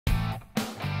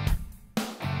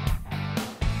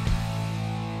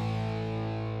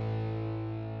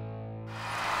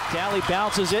Talley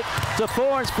bounces it to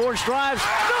Forns. Forns drives.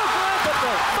 No good, but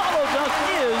the follow dunk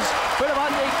is for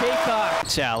Devontae Cacok.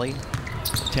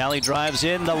 Talley drives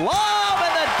in. The lob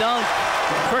and the dunk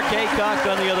for Cacok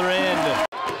on the other end.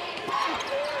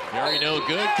 Very no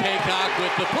good. Cacok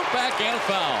with the putback and a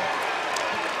foul.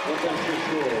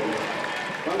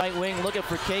 Right wing looking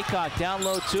for Cacok. Down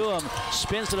low to him.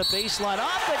 Spins to the baseline.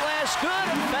 Off the glass.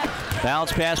 Good.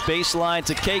 Bounce pass baseline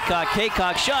to Cacok.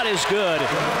 Cacok shot is good.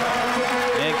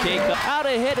 And Cacok out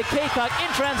ahead to Cacok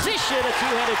in transition. A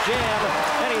two-handed jam.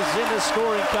 And he's in the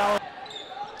scoring column.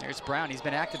 There's Brown. He's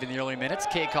been active in the early minutes.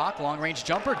 Cacok, long-range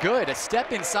jumper, good. A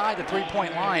step inside the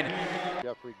three-point line.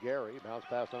 Jeffrey Gary, bounce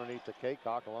pass underneath to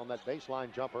Cacok. Along that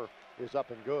baseline jumper is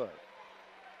up and good.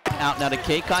 Out now to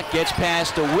Cacok, gets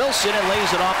past to Wilson and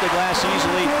lays it off the glass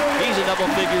easily. He's in double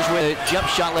figures with a jump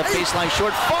shot left baseline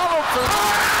short. Followed for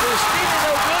Stevie,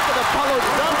 no good, but a follow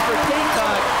dunk for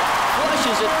Cacok.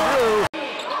 Flushes it through.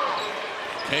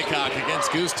 Cacok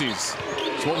against Gustis.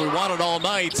 It's what we wanted all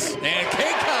night. And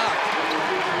Cacok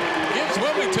gives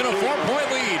Wilmington a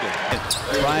 4-point lead.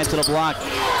 Bryant to the block.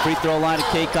 Free throw line to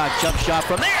Cacok. Jump shot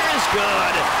from there is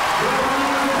good.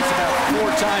 It's about 4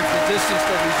 times the distance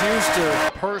that he's used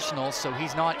to. Personal, so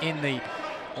he's not in the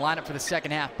lineup for the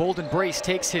second half. Bolden Brace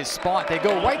takes his spot. They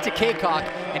go right to Cacok,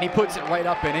 and he puts it right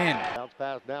up and in. Bounce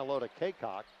pass down low to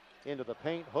Cacok. Into the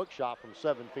paint. Hook shot from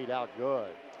 7 feet out. Good.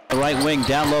 The right wing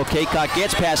down low. Cacok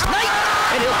gets past Knight,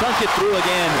 and he'll dunk it through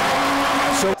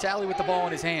again. So Talley with the ball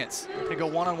in his hands. Gonna go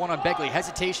one-on-one on Begley.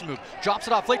 Hesitation move. Drops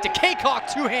it off late to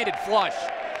Cacok. Two-handed flush.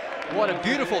 What a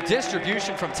beautiful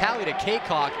distribution from Talley to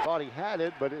Cacok. Thought he had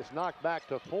it, but it's knocked back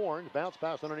to Forns. Bounce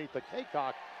pass underneath to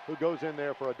Cacok, who goes in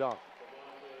there for a dunk.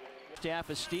 Staff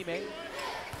is Stime.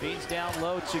 Feeds down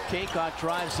low to Cacok.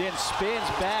 Drives in, spins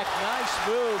back. Nice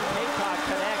move. Cacok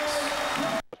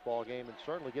connects. Ball game and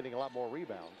certainly getting a lot more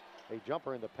rebounds. A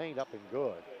jumper in the paint up and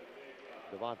good.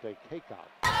 Devontae Cacok.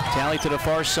 Talley to the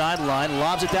far sideline.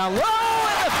 Lobs it down low,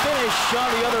 and the finish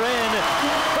on the other end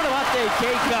for Devontae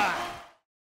Cacok.